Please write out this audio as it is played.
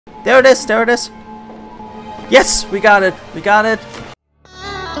There it is, there it is. Yes, we got it, we got it.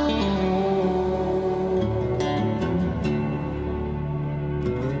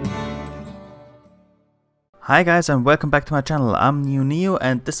 Hi guys and welcome back to my channel. I'm Neo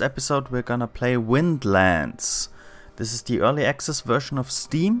and this episode we're gonna play Windlands. This is the early access version of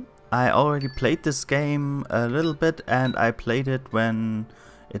Steam. I already played this game a little bit and I played it when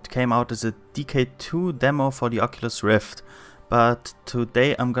it came out as a DK2 demo for the Oculus Rift. But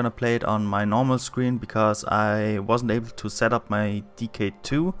today I'm gonna play it on my normal screen because I wasn't able to set up my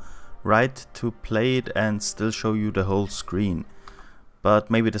DK2 right to play it and still show you the whole screen. But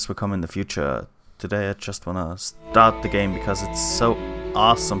maybe this will come in the future. Today I just wanna start the game because it's so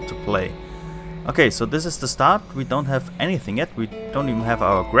awesome to play. Okay, so this is the start. We don't have anything yet. We don't even have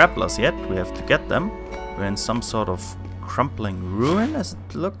our grapplers yet. We have to get them. We're in some sort of crumbling ruin as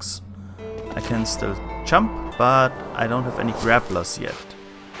it looks. I can still jump, but I don't have any grapplers yet.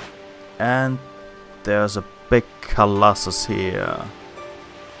 And there's a big colossus here.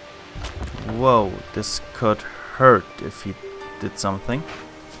 Whoa, this could hurt if he did something.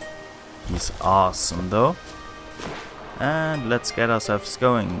 He's awesome though. And let's get ourselves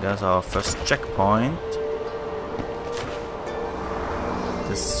going. There's our first checkpoint.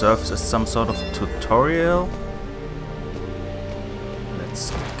 This serves as some sort of tutorial.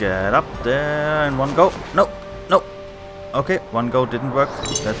 Let's get up there in one go. No, no. Okay, one go didn't work.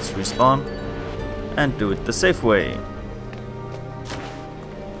 Let's respawn and do it the safe way.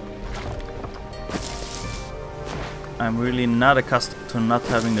 I'm really not accustomed to not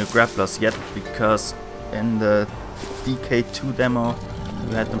having the grapplers yet because in the DK2 demo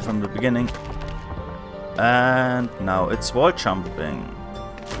we had them from the beginning. And now it's wall jumping.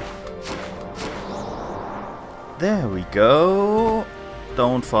 There we go.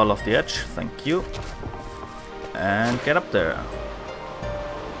 Don't fall off the edge, thank you. And get up there.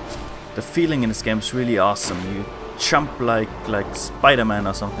 The feeling in this game is really awesome. You jump like Spider-Man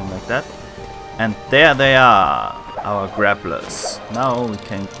or something like that. And there they are, our grapplers. Now we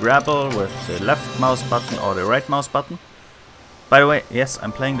can grapple with the left mouse button or the right mouse button. By the way, yes,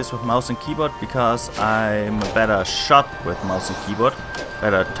 I'm playing this with mouse and keyboard because I'm a better shot with mouse and keyboard,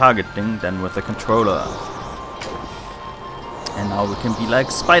 better targeting than with the controller. And now we can be like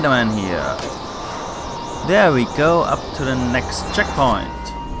Spider-Man here. There we go, up to the next checkpoint.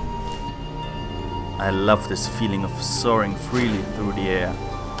 I love this feeling of soaring freely through the air.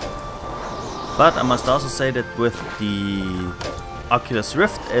 But I must also say that with the Oculus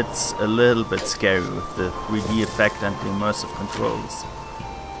Rift it's a little bit scary with the 3D effect and the immersive controls.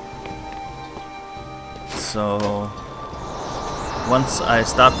 So once I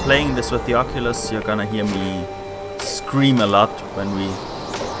start playing this with the Oculus, you're gonna hear me scream a lot when we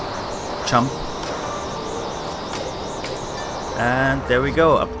jump. And there we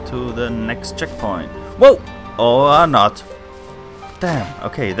go, up to the next checkpoint. Whoa! Or not. Damn,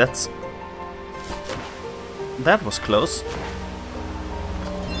 okay, that was close.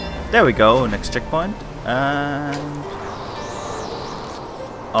 There we go, next checkpoint. And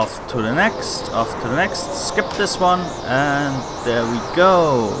off to the next, skip this one, and there we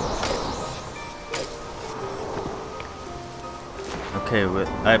go. Okay,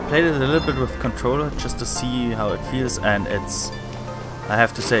 I played it a little bit with controller just to see how it feels, and I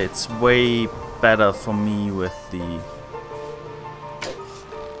have to say it's way better for me with the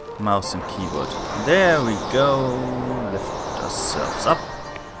mouse and keyboard. There we go, lift ourselves up,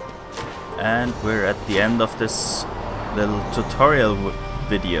 and we're at the end of this little tutorial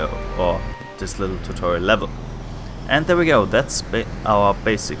video, or this little tutorial level. And there we go, that's our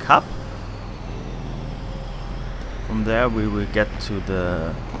basic hub. From there we will get to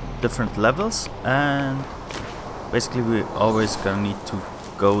the different levels, and basically we're always gonna need to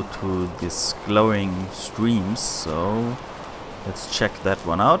go to these glowing streams, so let's check that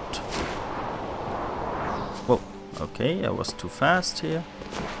one out. Whoa, okay, I was too fast here.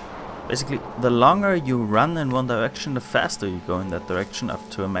 Basically, the longer you run in one direction, the faster you go in that direction up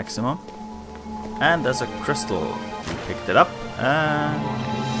to a maximum. And there's a crystal. We picked it up and...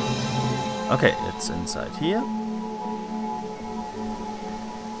 okay, it's inside here.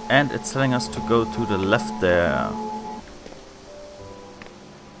 And it's telling us to go to the left there.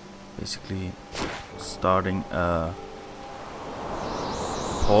 Basically, starting a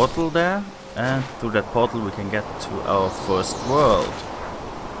portal there, and through that portal we can get to our first world.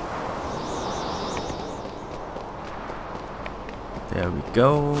 There we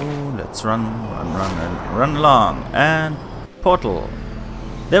go. Let's run along. And portal.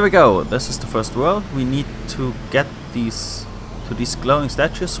 There we go. This is the first world. We need to get these glowing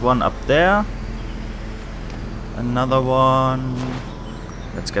statues. One up there. Another one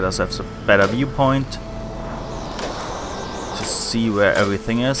Let's get ourselves a better viewpoint to see where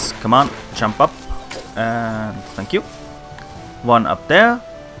everything is. Come on, jump up. And thank you. One up there,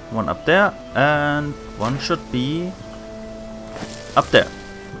 and one should be up there.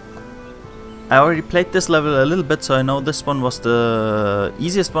 I already played this level a little bit, so I know this one was the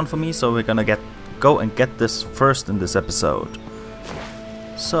easiest one for me, so we're gonna go and get this first in this episode.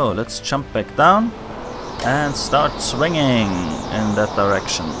 So let's jump back down and start swinging in that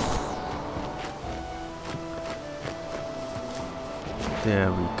direction.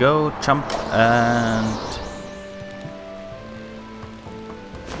 There we go, jump and...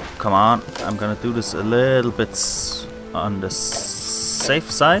 Come on, I'm gonna do this a little bit on the safe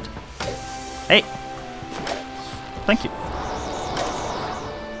side. Hey! Thank you.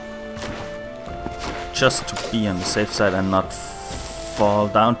 Just to be on the safe side and not fall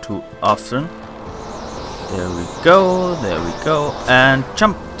down too often. There we go, and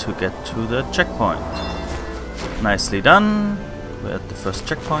jump to get to the checkpoint. Nicely done. We're at the first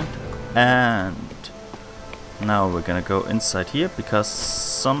checkpoint, and now we're gonna go inside here, because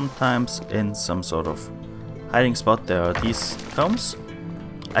sometimes in some sort of hiding spot there are these tomes.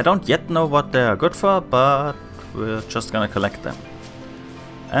 I don't yet know what they are good for, but we're just gonna collect them.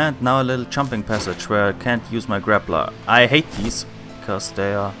 And now a little jumping passage where I can't use my grappler. I hate these, because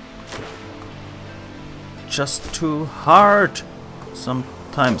they are just too hard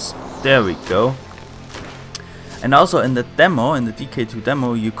sometimes. There we go. And also in the demo, in the DK2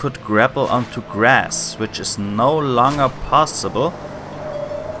 demo, you could grapple onto grass, which is no longer possible,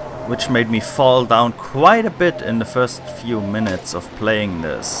 which made me fall down quite a bit in the first few minutes of playing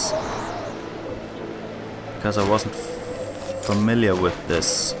this, because I wasn't familiar with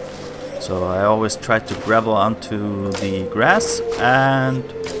this. So I always tried to grapple onto the grass and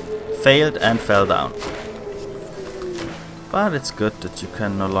failed and fell down. But it's good that you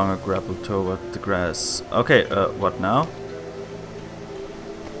can no longer grapple toward the grass. Okay, what now?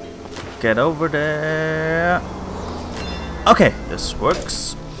 Get over there. Okay, this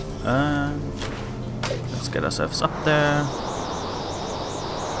works. And let's get ourselves up there.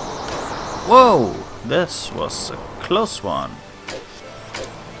 Whoa! This was a close one.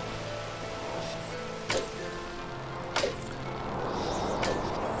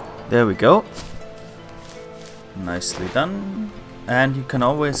 There we go. Nicely done. And you can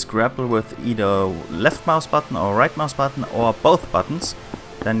always grapple with either left mouse button or right mouse button or both buttons.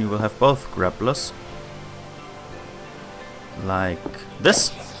 Then you will have both grapplers. Like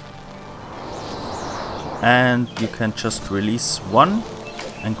this. And you can just release one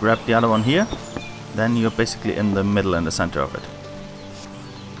and grab the other one here. Then you're basically in the middle and the center of it.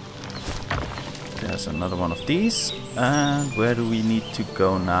 There's another one of these. And where do we need to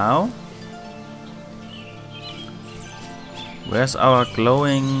go now? Where's our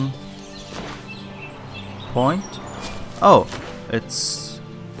glowing point? Oh, it's...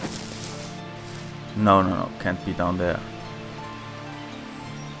 No, can't be down there.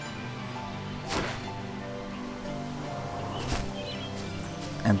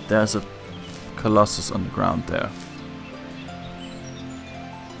 And there's a colossus on the ground there.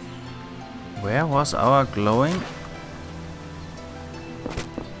 Where was our glowing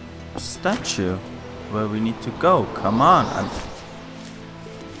statue? Where we need to go? Come on.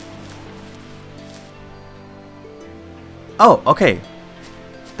 Oh, okay.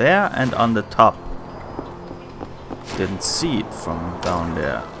 There and on the top. Didn't see it from down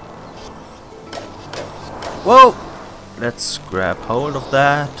there. Whoa! Let's grab hold of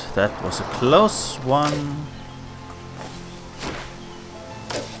that. That was a close one.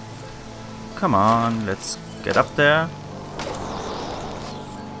 Come on, let's get up there.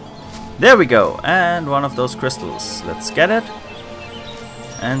 There we go, and one of those crystals. Let's get it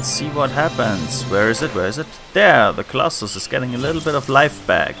and see what happens. Where is it? Where is it? There, the Colossus is getting a little bit of life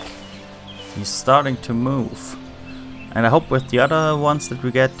back. He's starting to move. And I hope with the other ones that we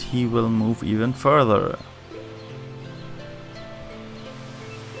get, he will move even further.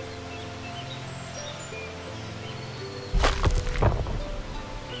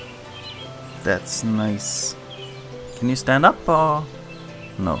 That's nice. Can you stand up or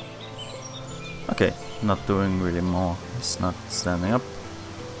no? Okay, not doing really more. It's not standing up.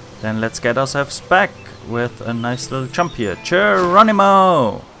 Then let's get ourselves back with a nice little jump here.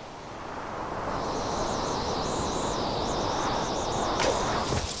 Geronimo!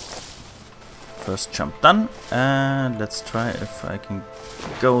 First jump done. And let's try if I can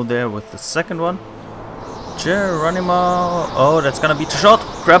go there with the second one. Geronimo! Oh, that's gonna be too short.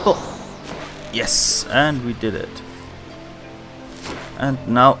 Grapple! Yes, and we did it. And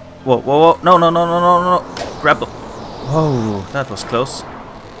now... Whoa, whoa, whoa. No. Grapple. Whoa, that was close.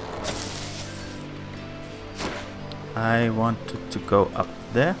 I wanted to go up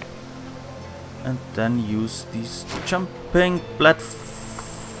there and then use these jumping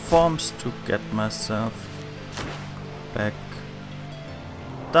platforms to get myself back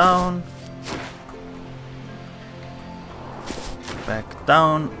down,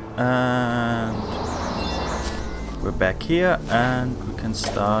 and we're back here, and we can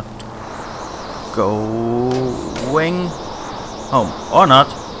start going home, or not.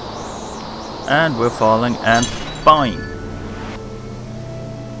 And we're falling, and boing!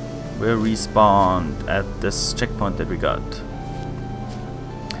 We're respawned at this checkpoint that we got.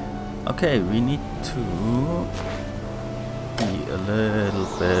 Okay, we need to be a little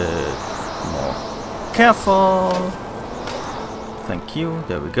bit more careful. Thank you,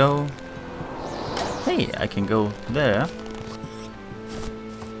 there we go. Hey, I can go there.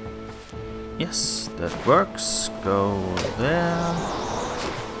 Yes, that works. Go there.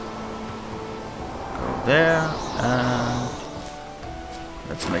 Go there, and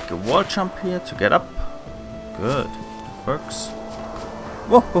let's make a wall jump here to get up. Good, that works.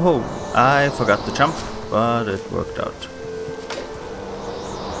 Whoa, whoa, whoa. I forgot to jump, but it worked out.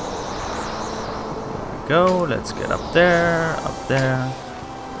 There we go, let's get up there, up there,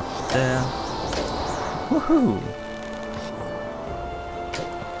 up there. Woohoo!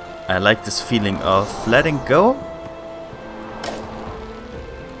 I like this feeling of letting go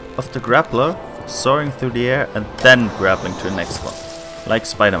of the grappler, soaring through the air, and then grappling to the next one. Like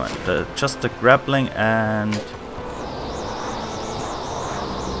Spider-Man, just the grappling and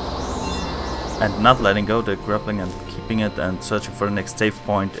not letting go, the grappling and keeping it and searching for the next save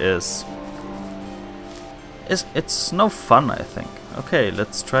point it's no fun, I think. Okay,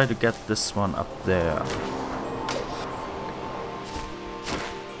 let's try to get this one up there.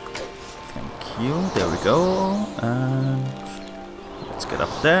 Thank you, there we go, and let's get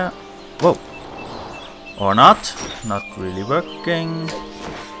up there. Whoa! Or not really working.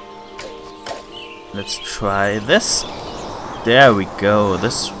 Let's try this. There we go,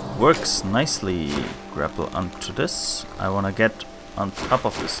 this works nicely. Grapple onto this. I wanna get on top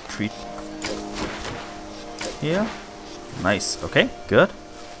of this tree here. Nice, okay, good.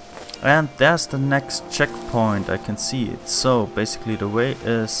 And there's the next checkpoint, I can see it. So basically the way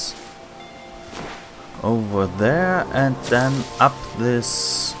is over there and then up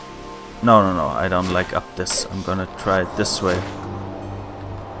this. No, I don't like up this. I'm gonna try it this way.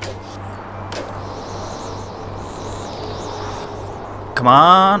 Come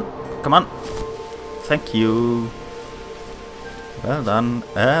on, come on. Thank you. Well done.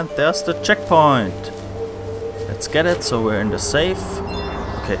 And there's the checkpoint. Let's get it so we're in the safe.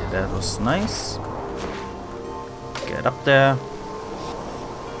 Okay, that was nice. Get up there.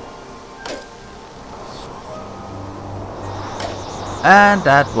 And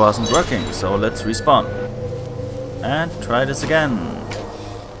that wasn't working, so let's respawn. And try this again.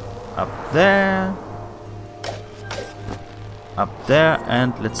 Up there. Up there,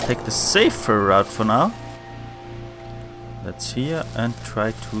 and let's take the safer route for now. Let's here and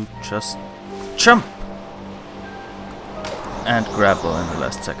try to just jump. And grapple in the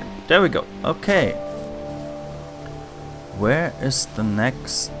last second. There we go. Okay. Where is the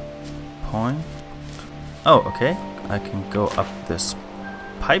next point? Oh, okay. I can go up this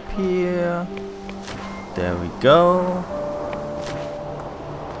pipe here. There we go.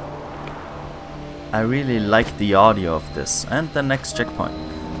 I really like the audio of this. And the next checkpoint.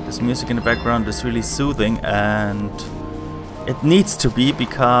 This music in the background is really soothing, and it needs to be,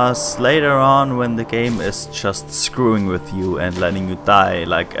 because later on when the game is just screwing with you and letting you die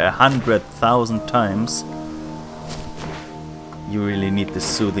like 100,000 times, you really need this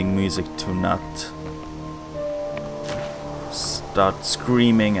soothing music to not start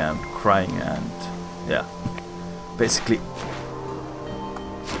screaming and crying and yeah, basically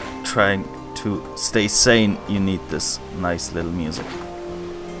trying to stay sane. You need this nice little music.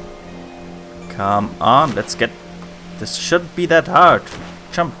 Come on, let's get. This shouldn't be that hard.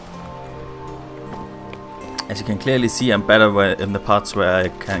 Jump. As you can clearly see, I'm better in the parts where I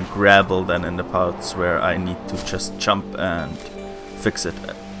can grapple than in the parts where I need to just jump and fix it.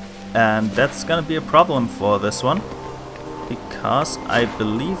 And that's gonna be a problem for this one, because I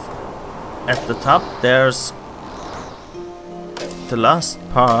believe at the top there's the last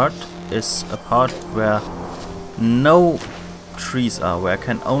part is a part where no trees are, where I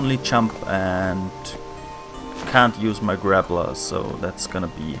can only jump and can't use my grappler, so that's gonna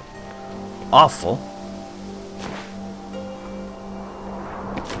be awful.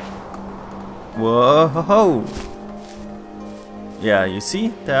 Whoa! Yeah, you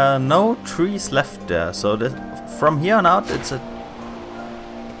see, there are no trees left there, so that from here on out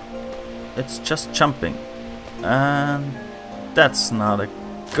it's just jumping. And that's not a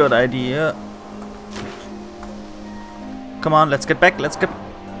good idea. Come on, let's get back,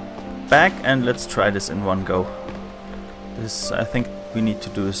 and let's try this in one go. I think we need to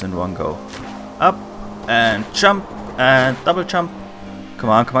do this in one go. Up, and jump, and double jump. Come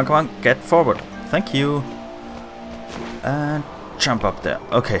on, come on, come on, get forward. Thank you. And jump up there.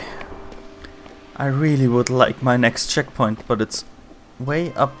 Okay. I really would like my next checkpoint, but it's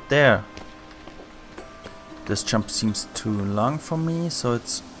way up there. This jump seems too long for me, so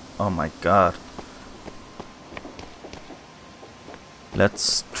it's... Oh my god.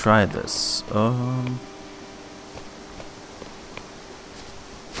 Let's try this.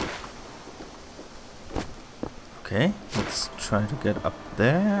 Okay, let's try to get up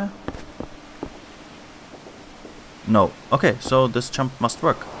there. No. Okay, so this jump must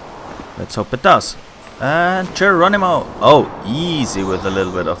work. Let's hope it does. And Geronimo! Oh, easy with a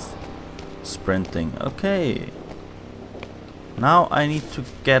little bit of sprinting. Okay. Now I need to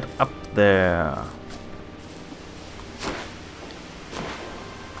get up there.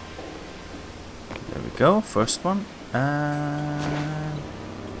 There we go. First one. And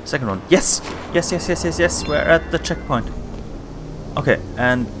second one. Yes! Yes, yes, yes, yes, yes. We're at the checkpoint. Okay,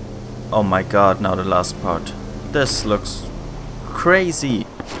 and oh my god, now the last part. This looks crazy.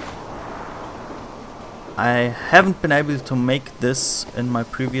 I haven't been able to make this in my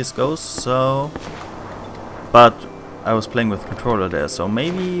previous goes, so... But I was playing with controller there, so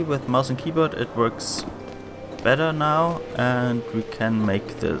maybe with mouse and keyboard it works better now, and we can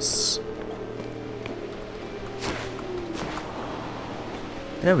make this.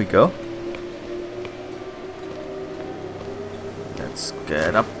 There we go. Let's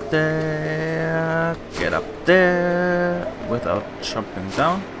get up there, without jumping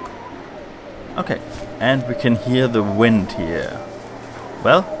down. Okay, and we can hear the wind here.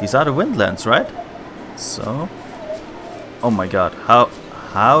 Well, these are the Windlands, right? So, oh my god,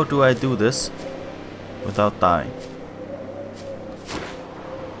 how do I do this without dying?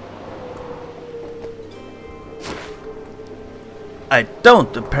 I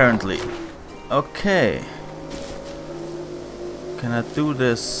don't, apparently. Okay. Can I do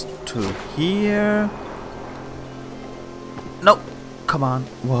this to here? No, come on.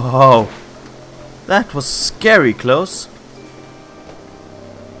 Whoa. That was scary close.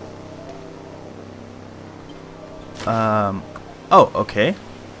 Oh, okay.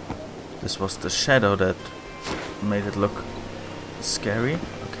 This was the shadow that made it look scary.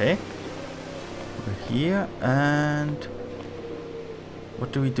 Okay. We're here, and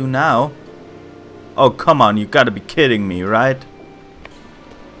what do we do now? Oh, come on, you gotta be kidding me, right?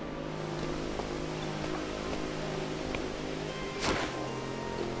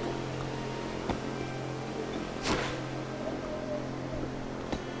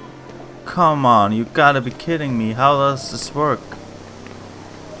 Come on, you gotta be kidding me. How does this work?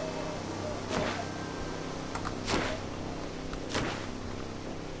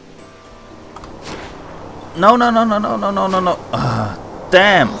 No, no, no, no, no, no, no, no, no.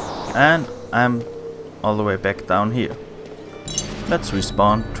 Damn! And I'm all the way back down here. Let's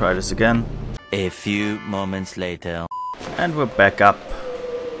respawn, try this again. A few moments later. And we're back up.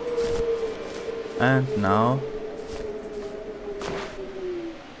 And now...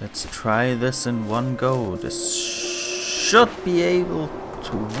 let's try this in one go. This should be able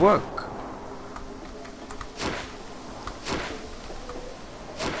to work.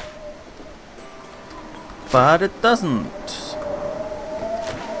 But it doesn't.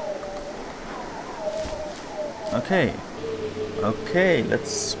 Okay. Okay,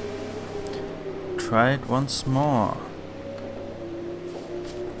 let's try it once more.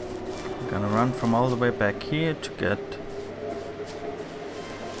 I'm gonna run from all the way back here to get...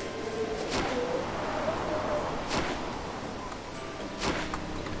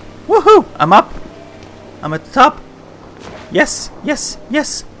 Woohoo! I'm up! I'm at the top! Yes! Yes!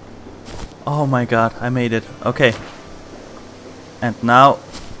 Yes! Oh my god, I made it. Okay. And now...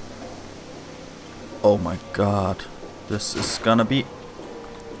 oh my god. This is gonna be...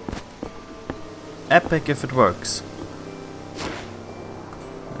 epic if it works.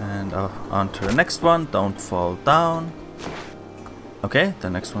 And on to the next one. Don't fall down. Okay, the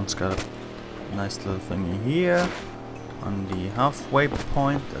next one's got a nice little thingy here. On the halfway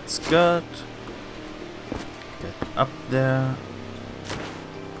point, that's good. Get up there.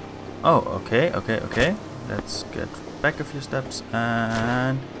 Oh, okay, okay, okay. Let's get back a few steps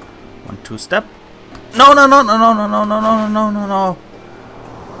and 1, 2 step. No, no, no, no, no, no, no, no, no, no, no, no.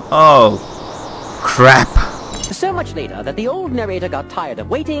 Oh, crap. So much later that the old narrator got tired of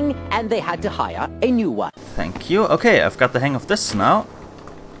waiting and they had to hire a new one. Thank you. Okay, I've got the hang of this now.